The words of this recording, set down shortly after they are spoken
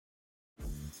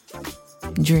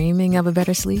Dreaming of a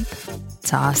better sleep?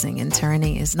 Tossing and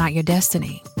turning is not your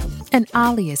destiny. And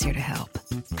Ollie is here to help.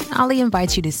 Ollie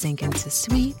invites you to sink into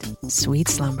sweet, sweet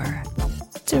slumber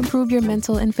to improve your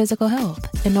mental and physical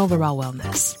health and overall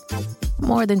wellness.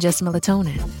 More than just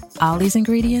melatonin, Ollie's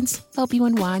ingredients help you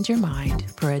unwind your mind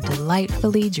for a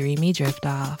delightfully dreamy drift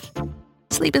off.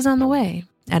 Sleep is on the way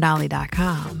at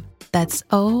Ollie.com. That's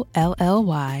OLLY.com.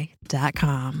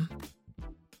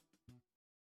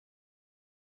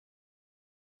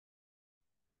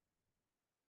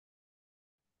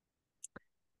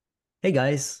 Hey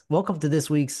guys, welcome to this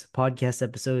week's podcast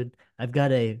episode. I've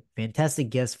got a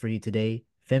fantastic guest for you today,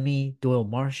 Femi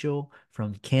Doyle-Marshall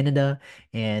from Canada,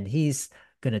 and he's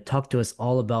going to talk to us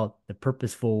all about the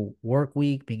purposeful work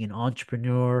week, being an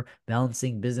entrepreneur,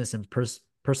 balancing business and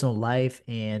personal life,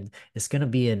 and it's going to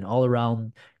be an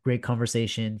all-around great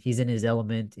conversation. He's in his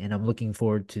element, and I'm looking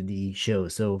forward to the show.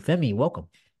 So, Femi, welcome.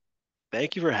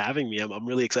 Thank you for having me. I'm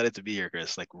really excited to be here,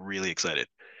 Chris. Like really excited.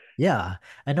 Yeah,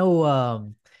 I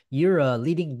know you're a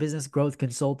leading business growth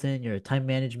consultant, you're a time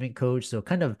management coach. So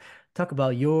kind of talk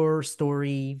about your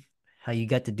story, how you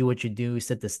got to do what you do,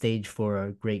 set the stage for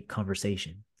a great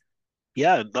conversation.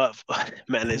 Yeah,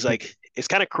 man, it's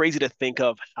kind of crazy to think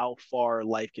of how far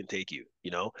life can take you,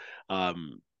 you know?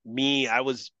 I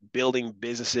was building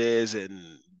businesses and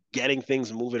getting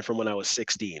things moving from when I was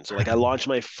 16. So like I launched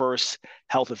my first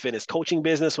health and fitness coaching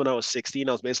business when I was 16.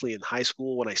 I was basically in high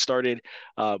school when I started.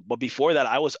 But before that,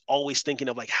 I was always thinking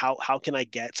of like how can I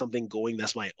get something going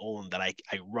that's my own that I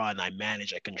run, I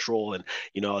manage, I control. And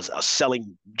I was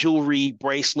selling jewelry,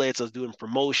 bracelets, I was doing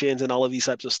promotions and all of these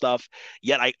types of stuff.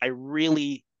 Yet I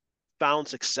really found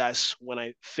success when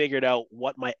I figured out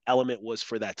what my element was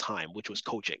for that time, which was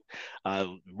coaching.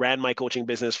 Ran my coaching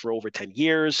business for over 10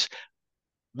 years.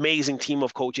 Amazing team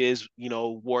of coaches,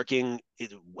 working,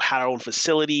 had our own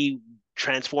facility,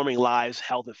 transforming lives,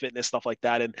 health and fitness, stuff like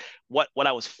that. And what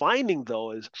I was finding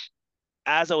though is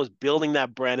as I was building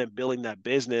that brand and building that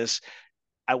business,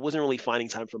 I wasn't really finding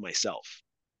time for myself,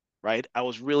 right? I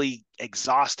was really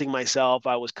exhausting myself.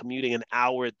 I was commuting an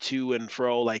hour to and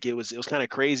fro. Like it was kind of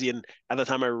crazy. And at the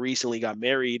time I recently got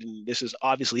married, and this is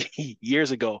obviously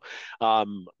years ago.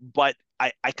 But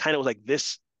I kind of was like,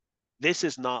 this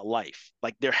is not life.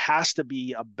 Like there has to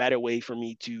be a better way for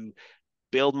me to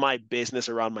build my business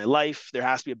around my life. There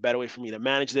has to be a better way for me to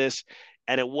manage this.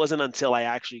 And it wasn't until I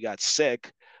actually got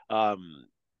sick, um,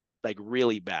 like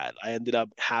really bad. I ended up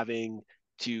having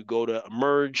to go to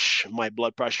emerge. My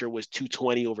blood pressure was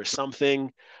 220 over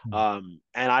something. And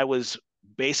I was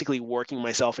basically working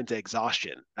myself into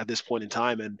exhaustion at this point in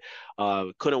time, and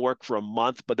couldn't work for a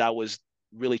month, but that was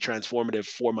really transformative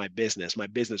for my business. My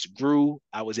business grew.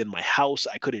 I was in my house.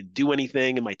 I couldn't do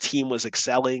anything, and my team was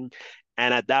excelling.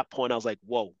 And at that point, I was like,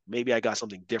 whoa, maybe I got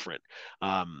something different.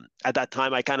 At that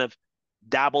time, I kind of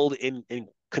dabbled in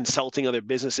consulting other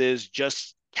businesses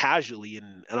just casually,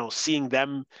 and I was seeing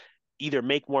them either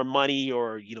make more money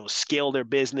or scale their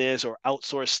business or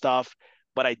outsource stuff,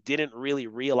 but I didn't really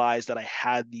realize that I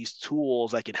had these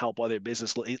tools that can help other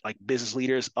business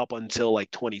leaders up until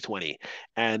like 2020.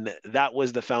 And that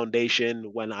was the foundation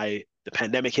when the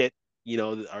pandemic hit.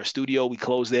 Our studio, we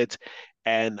closed it,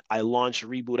 and I launched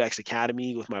RebootX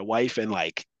Academy with my wife, and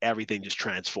like everything just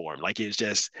transformed. Like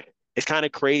it's kind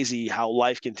of crazy how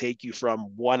life can take you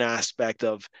from one aspect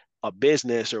of a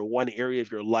business or one area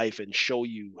of your life and show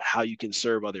you how you can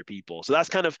serve other people. So that's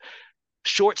kind of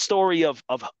short story of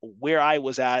where I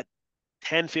was at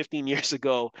 10, 15 years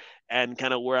ago, and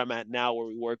kind of where I'm at now, where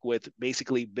we work with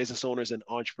basically business owners and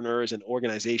entrepreneurs and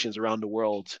organizations around the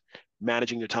world,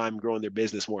 managing their time, growing their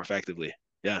business more effectively.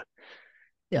 Yeah.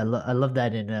 Yeah, I love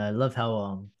that, and I love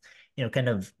how kind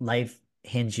of life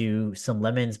hands you some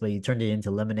lemons, but you turned it into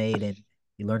lemonade, and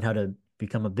you learn how to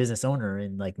become a business owner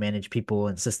and like manage people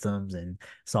and systems and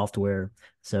software.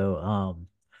 So,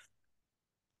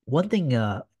 one thing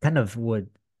kind of would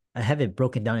I have it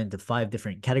broken down into five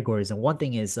different categories, and one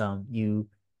thing is you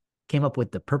came up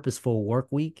with the Purposeful Work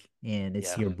Week, and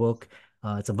it's Yeah. your book.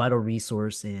 It's a vital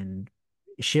resource, and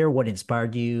share what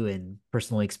inspired you and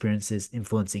personal experiences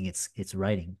influencing its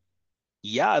writing.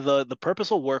 Yeah, the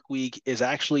Purposeful Work Week is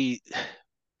actually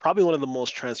probably one of the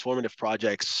most transformative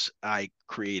projects I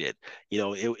created.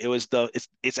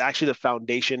 It's actually the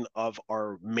foundation of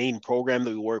our main program that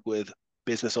we work with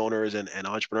business owners and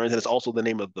entrepreneurs, and it's also the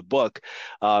name of the book.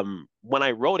 When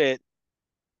I wrote it,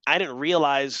 I didn't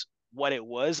realize what it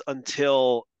was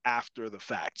until after the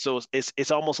fact. So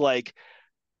it's almost like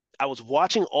I was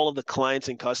watching all of the clients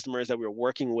and customers that we were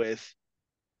working with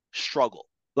struggle,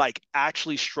 like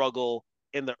actually struggle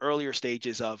in the earlier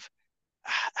stages of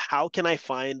how can I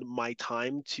find my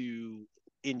time to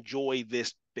enjoy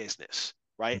this business,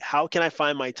 right? How can I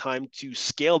find my time to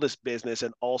scale this business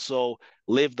and also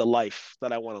live the life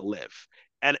that I want to live?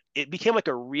 And it became like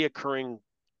a reoccurring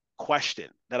question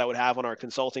that I would have on our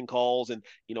consulting calls and,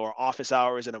 our office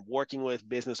hours. And I'm working with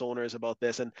business owners about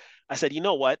this. And I said, you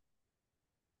know what?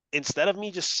 Instead of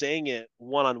me just saying it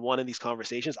one on one in these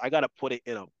conversations, I got to put it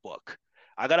in a book.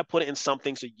 I got to put it in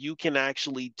something so you can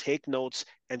actually take notes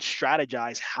and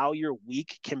strategize how your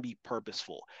week can be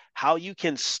purposeful, how you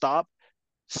can stop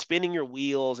spinning your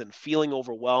wheels and feeling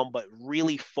overwhelmed, but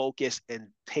really focused and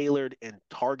tailored and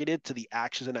targeted to the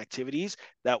actions and activities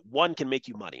that, one, can make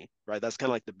you money, right? That's kind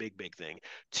of like the big thing.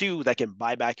 Two, that can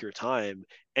buy back your time.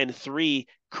 And three,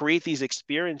 create these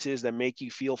experiences that make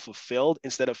you feel fulfilled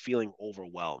instead of feeling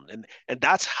overwhelmed. And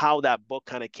that's how that book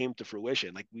kind of came to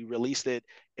fruition. Like, we released it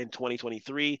in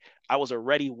 2023. I was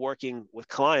already working with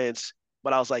clients,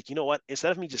 but I was like, you know what?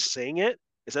 Instead of me just saying it,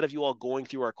 instead of you all going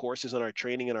through our courses and our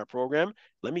training and our program,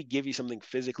 let me give you something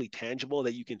physically tangible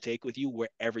that you can take with you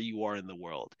wherever you are in the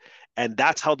world. And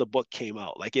that's how the book came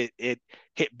out. Like, it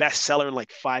hit bestseller in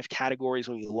like 5 categories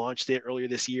when we launched it earlier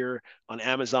this year on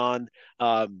Amazon.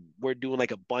 We're doing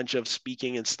like a bunch of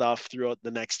speaking and stuff throughout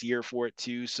the next year for it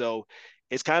too. So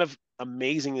it's kind of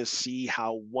amazing to see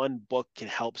how one book can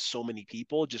help so many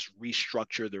people just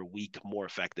restructure their week more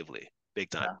effectively. Big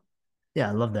time. Yeah. Yeah,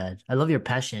 I love that. I love your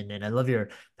passion, and I love your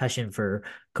passion for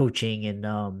coaching.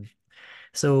 And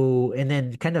so, and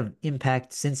then kind of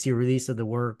impact since your release of the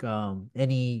work,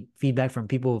 any feedback from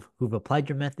people who've applied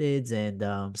your methods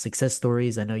and success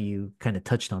stories? I know you kind of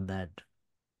touched on that.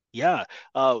 Yeah.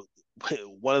 One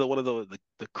of the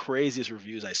craziest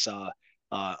reviews I saw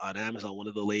on Amazon, one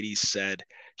of the ladies said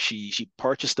she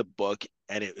purchased a book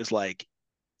and it was like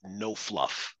no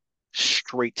fluff,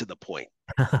 straight to the point.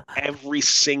 Every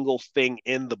single thing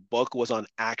in the book was on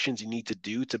actions you need to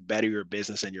do to better your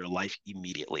business and your life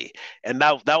immediately. And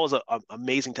that was a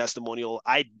amazing testimonial.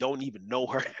 I don't even know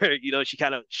her. She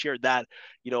kind of shared that.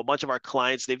 A bunch of our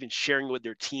clients, they've been sharing with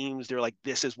their teams. They're like,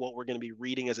 this is what we're going to be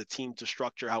reading as a team to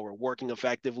structure how we're working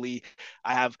effectively.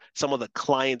 I have some of the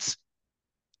clients,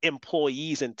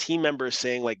 employees and team members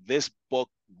saying, like, this book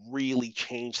really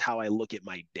changed how I look at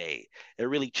my day. It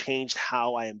really changed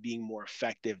how I am being more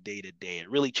effective day to day. It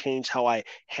really changed how I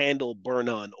handle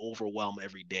burnout and overwhelm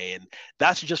every day. And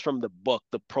that's just from the book.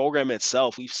 The program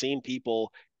itself, we've seen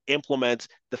people implement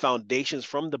the foundations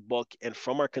from the book and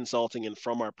from our consulting and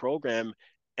from our program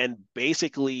and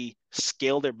basically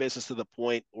scale their business to the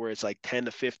point where it's like 10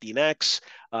 to 15x.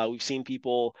 We've seen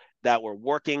people that were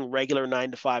working regular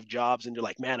 9 to 5 jobs and you're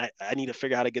like, man, I need to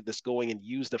figure out how to get this going and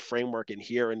use the framework in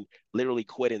here and literally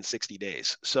quit in 60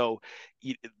 days. So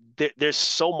there's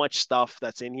so much stuff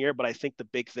that's in here, but I think the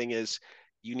big thing is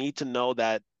you need to know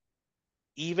that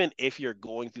even if you're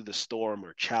going through the storm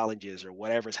or challenges or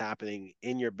whatever's happening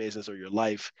in your business or your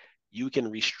life, you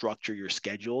can restructure your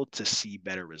schedule to see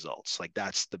better results. Like,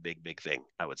 that's the big thing,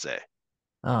 I would say.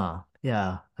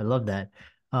 Yeah, I love that.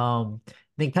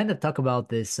 Then kind of talk about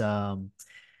this, uh,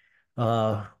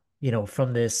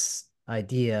 from this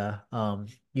idea,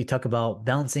 you talk about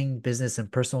balancing business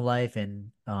and personal life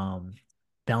and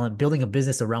building a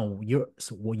business around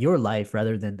your life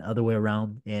rather than the other way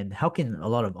around. And how can a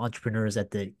lot of entrepreneurs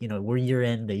at we're year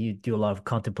end, that you do a lot of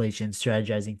contemplation,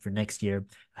 strategizing for next year.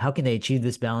 How can they achieve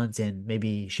this balance and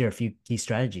maybe share a few key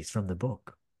strategies from the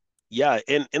book? Yeah,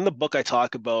 in the book I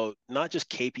talk about not just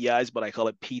KPIs, but I call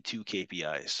it P2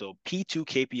 KPIs. So P2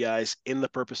 KPIs in the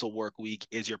Purposeful Work Week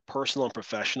is your personal and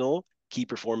professional key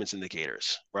performance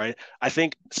indicators, right? I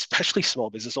think especially small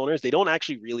business owners, they don't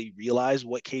actually really realize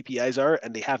what KPIs are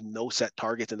and they have no set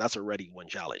targets, and that's already one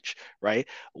challenge, right?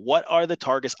 What are the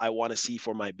targets I want to see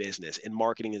for my business in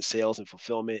marketing and sales and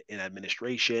fulfillment and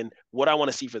administration? What I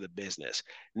want to see for the business.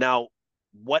 Now,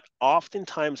 what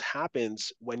oftentimes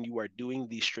happens when you are doing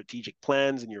these strategic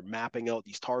plans and you're mapping out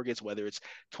these targets, whether it's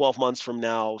 12 months from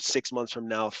now, 6 months from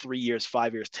now, 3 years,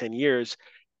 5 years, 10 years,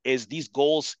 is these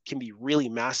goals can be really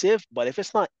massive, but if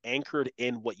it's not anchored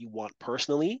in what you want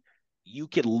personally, you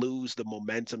can lose the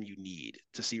momentum you need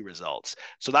to see results.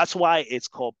 So that's why it's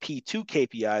called P2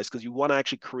 KPIs, because you want to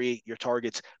actually create your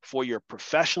targets for your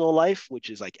professional life,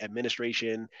 which is like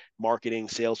administration, marketing,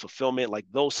 sales, fulfillment, like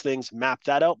those things, map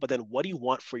that out. But then what do you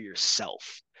want for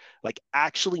yourself? Like,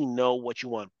 actually know what you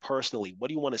want personally. What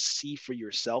do you want to see for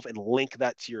yourself and link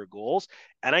that to your goals?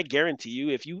 And I guarantee you,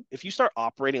 if you start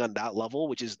operating on that level,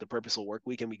 which is the Purposeful Work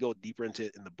Week, and we go deeper into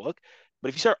it in the book, but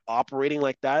if you start operating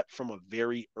like that from a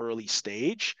very early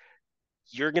stage,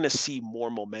 you're going to see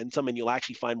more momentum and you'll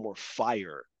actually find more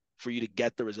fire for you to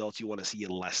get the results you want to see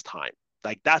in less time.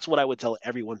 Like, that's what I would tell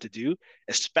everyone to do,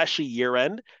 especially year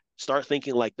end. Start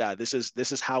thinking like that. This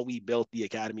is how we built the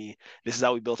academy. This is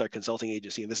how we built our consulting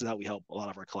agency, and this is how we help a lot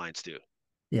of our clients too.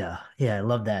 Yeah, yeah, I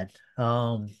love that.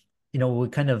 We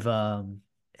kind of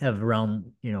have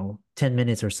around, 10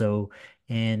 minutes or so,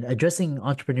 and addressing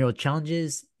entrepreneurial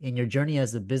challenges in your journey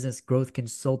as a business growth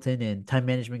consultant and time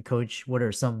management coach. What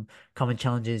are some common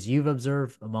challenges you've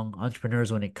observed among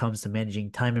entrepreneurs when it comes to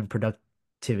managing time and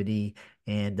productivity?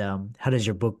 And how does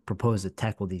your book propose to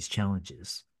tackle these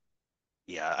challenges?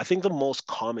 Yeah, I think the most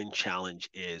common challenge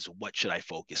is what should I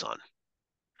focus on?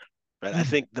 Right. I Mm,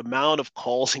 think the amount of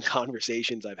calls and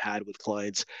conversations I've had with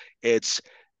clients, it's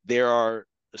there are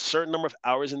a certain number of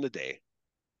hours in the day.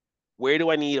 Where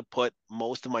do I need to put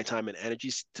most of my time and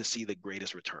energies to see the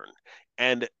greatest return?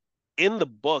 And in the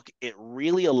book, it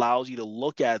really allows you to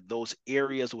look at those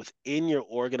areas within your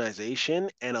organization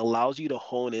and allows you to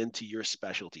hone into your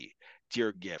specialty, to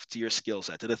your gift, to your skill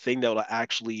set, to the thing that will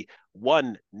actually,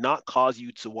 one, not cause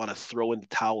you to want to throw in the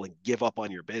towel and give up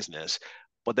on your business,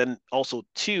 but then also,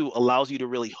 two, allows you to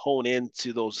really hone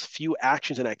into those few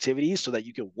actions and activities so that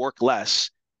you can work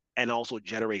less and also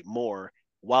generate more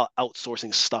while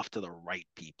outsourcing stuff to the right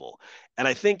people. And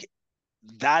I think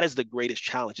that is the greatest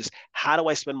challenge is how do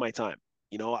I spend my time?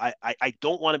 I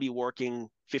don't want to be working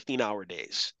 15-hour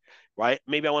days, right?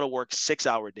 Maybe I want to work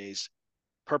 6-hour days.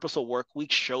 Purposeful work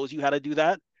week shows you how to do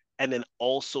that and then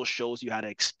also shows you how to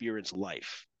experience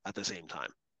life at the same time.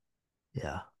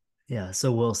 yeah, yeah,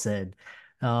 so well said.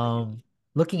 Thank you.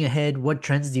 Looking ahead, what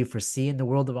trends do you foresee in the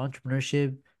world of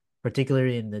entrepreneurship,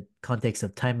 particularly in the context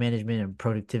of time management and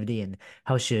productivity, and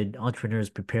how should entrepreneurs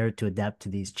prepare to adapt to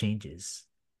these changes?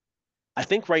 I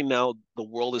think right now the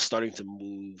world is starting to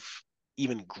move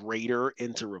even greater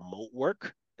into remote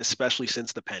work, especially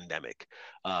since the pandemic.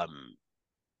 Um,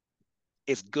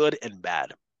 it's good and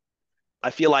bad.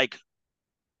 I feel like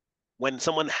when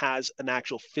someone has an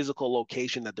actual physical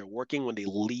location that they're working, when they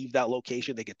leave that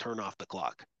location, they get turned off the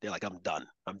clock. They're like, I'm done.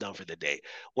 I'm done for the day.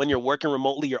 When you're working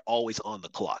remotely, you're always on the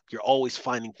clock. You're always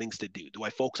finding things to do. Do I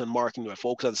focus on marketing? Do I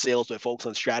focus on sales? Do I focus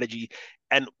on strategy?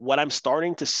 And what I'm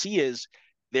starting to see is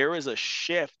there is a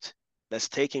shift that's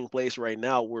taking place right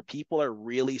now where people are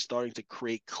really starting to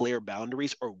create clear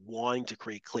boundaries or wanting to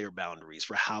create clear boundaries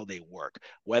for how they work,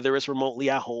 whether it's remotely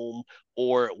at home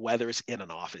or whether it's in an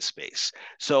office space.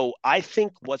 So I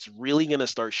think what's really going to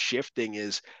start shifting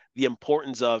is the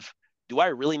importance of, do I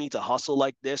really need to hustle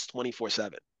like this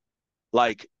 24/7?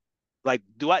 Like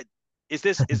do I is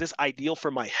this ideal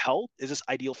for my health? Is this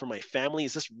ideal for my family?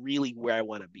 Is this really where I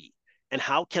want to be? And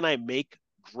how can I make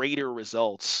greater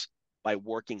results by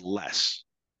working less?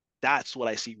 That's what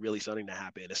I see really starting to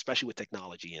happen, especially with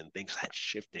technology and things that's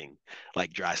shifting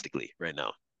like drastically right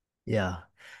now. Yeah.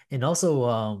 And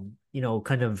also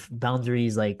kind of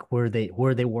boundaries like where they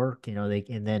work, they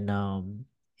and then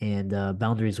and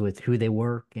boundaries with who they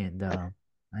work and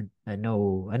I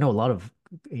know a lot of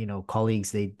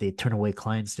colleagues they turn away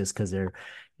clients just because they're,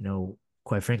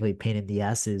 quite frankly pain in the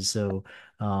asses. So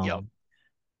Yep. um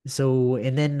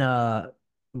and then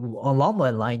along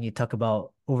that line you talk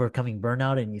about overcoming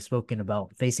burnout and you've spoken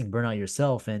about facing burnout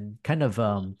yourself and kind of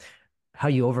how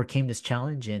you overcame this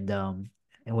challenge and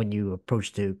when you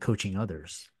approach to coaching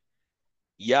others.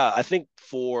 Yeah, I think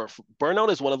for burnout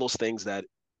is one of those things that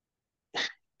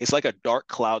it's like a dark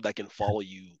cloud that can follow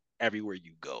you everywhere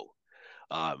you go.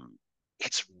 Um,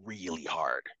 it's really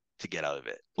hard to get out of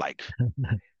it. Like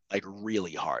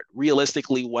really hard.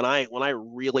 Realistically, when I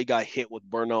really got hit with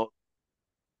burnout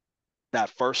that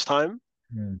first time,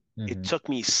 it Mm-hmm. took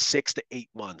me 6 to 8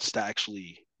 months to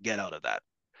actually get out of that.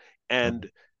 Oh, And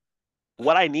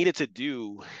what I needed to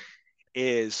do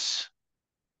is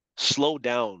slow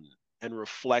down and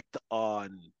reflect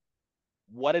on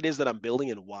what it is that I'm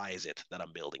building and why is it that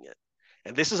I'm building it.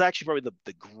 And this is actually probably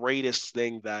the greatest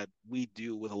thing that we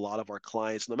do with a lot of our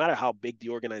clients, no matter how big the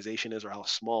organization is or how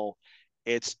small,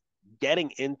 it's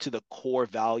getting into the core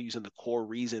values and the core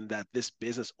reason that this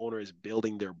business owner is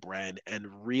building their brand and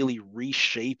really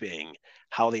reshaping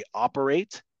how they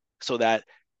operate so that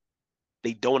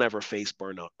they don't ever face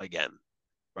burnout again,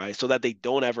 right? So that they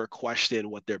don't ever question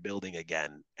what they're building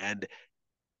again. And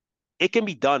it can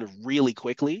be done really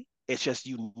quickly. It's just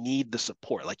you need the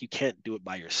support. Like you can't do it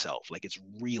by yourself. Like it's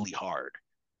really hard.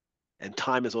 And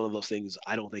time is one of those things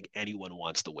I don't think anyone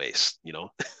wants to waste?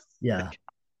 yeah.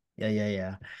 Yeah, yeah,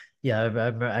 yeah. Yeah,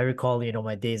 I recall,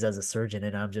 my days as a surgeon,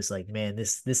 and I'm just like, man,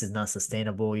 this is not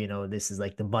sustainable. This is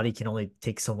like the body can only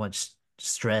take so much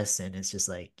stress, and it's just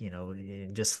like,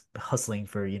 just hustling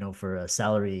for a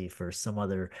salary for some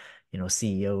other,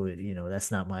 CEO.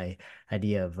 That's not my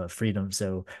idea of freedom.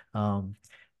 So,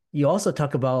 you also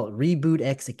talk about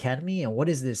RebootX Academy, and what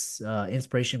is this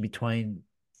inspiration behind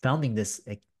founding this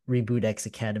RebootX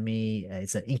Academy?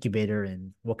 It's an incubator,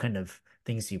 and what kind of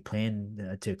things do you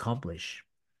plan to accomplish?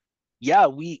 Yeah,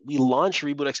 we launched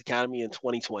RebootX Academy in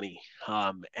 2020.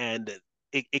 And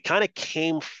it kind of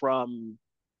came from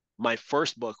my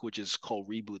first book, which is called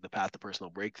Reboot: The Path to Personal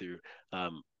Breakthrough.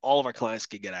 All of our clients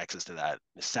could get access to that.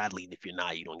 Sadly, if you're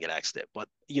not, you don't get access to it. But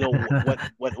you know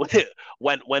what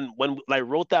when I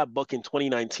wrote that book in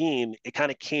 2019, it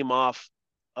kind of came off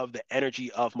of the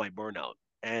energy of my burnout,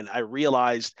 and I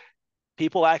realized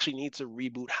people actually need to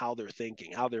reboot how they're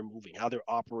thinking, how they're moving, how they're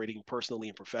operating personally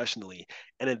and professionally.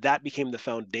 And then that became the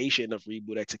foundation of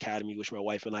RebootX Academy, which my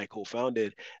wife and I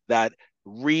co-founded, that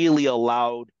really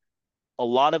allowed a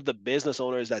lot of the business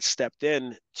owners that stepped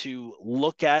in to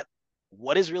look at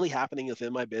what is really happening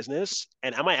within my business,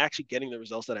 and am I actually getting the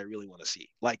results that I really want to see?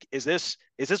 Like, is this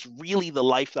really the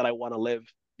life that I want to live,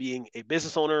 being a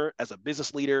business owner, as a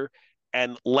business leader?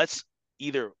 And let's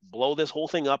either blow this whole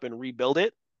thing up and rebuild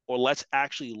it, or let's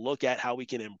actually look at how we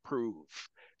can improve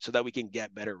so that we can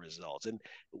get better results. And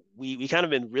we kind of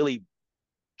been really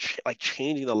like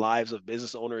changing the lives of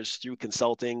business owners through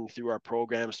consulting, through our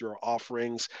programs, through our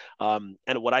offerings. And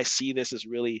what I see this is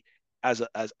really as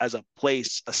a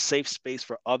place, a safe space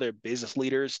for other business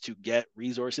leaders to get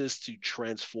resources to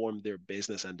transform their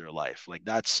business and their life. Like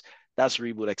that's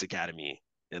RebootX Academy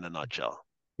in a nutshell.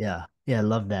 Yeah, yeah, I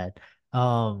love that.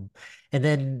 Um, and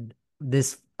then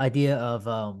this idea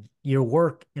of your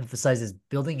work emphasizes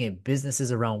building a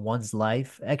businesses around one's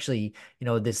life. Actually,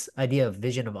 this idea of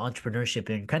vision of entrepreneurship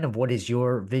and kind of what is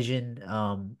your vision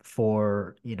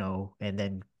for, and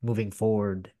then moving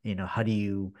forward, how do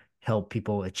you help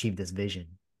people achieve this vision?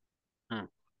 Hmm.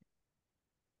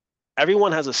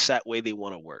 Everyone has a set way they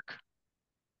want to work,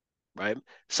 right?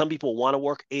 Some people want to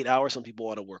work 8 hours, some people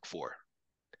want to work 4.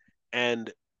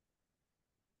 And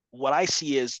what I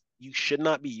see is you should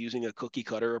not be using a cookie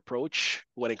cutter approach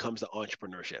when it comes to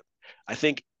entrepreneurship. I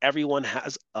think everyone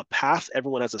has a path,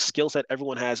 everyone has a skill set,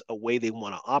 everyone has a way they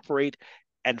want to operate,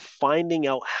 and finding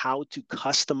out how to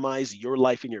customize your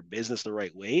life and your business the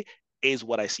right way is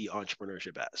what I see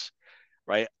entrepreneurship as,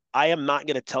 right? I am not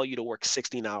going to tell you to work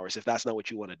 16 hours if that's not what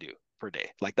you want to do per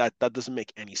day. Like that doesn't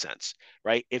make any sense,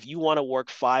 right? If you want to work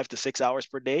 5 to 6 hours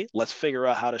per day, let's figure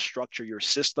out how to structure your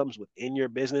systems within your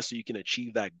business so you can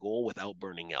achieve that goal without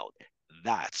burning out.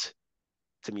 That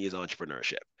to me is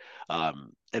entrepreneurship.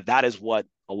 And that is what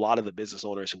a lot of the business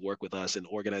owners who work with us and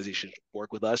organizations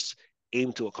work with us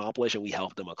aim to accomplish, and we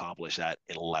help them accomplish that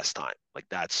in less time. Like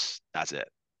that's it.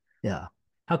 Yeah.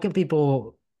 How can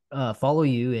people follow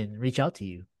you and reach out to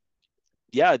you?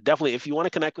 Yeah, definitely. If you want to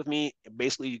connect with me,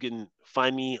 basically you can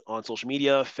find me on social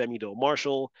media, Femi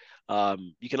Doyle-Marshall.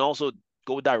 You can also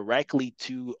go directly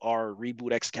to our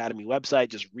RebootX Academy website,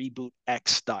 just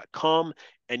rebootx.com,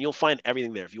 and you'll find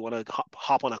everything there. If you want to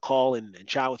hop on a call and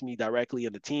chat with me directly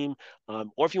and the team,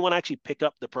 or if you want to actually pick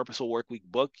up the Purposeful Workweek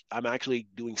book, I'm actually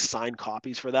doing signed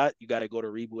copies for that. You got to go to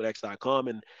rebootx.com,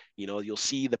 and you'll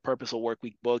see the Purposeful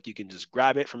Workweek book. You can just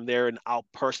grab it from there, and I'll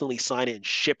personally sign it and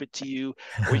ship it to you.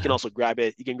 Or you can also grab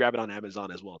it. You can grab it on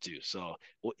Amazon as well too. So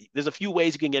there's a few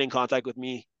ways you can get in contact with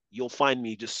me. You'll find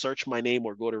me. Just search my name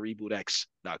or go to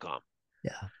rebootx.com.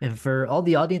 Yeah. And for all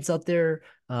the audience out there,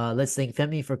 let's thank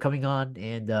Femi for coming on.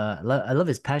 And I love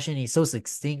his passion. He's so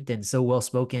succinct and so well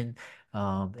spoken.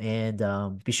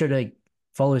 And be sure to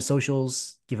follow his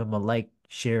socials, give him a like,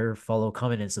 share, follow,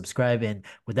 comment, and subscribe. And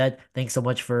with that, thanks so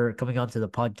much for coming on to the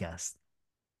podcast.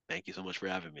 Thank you so much for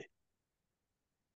having me.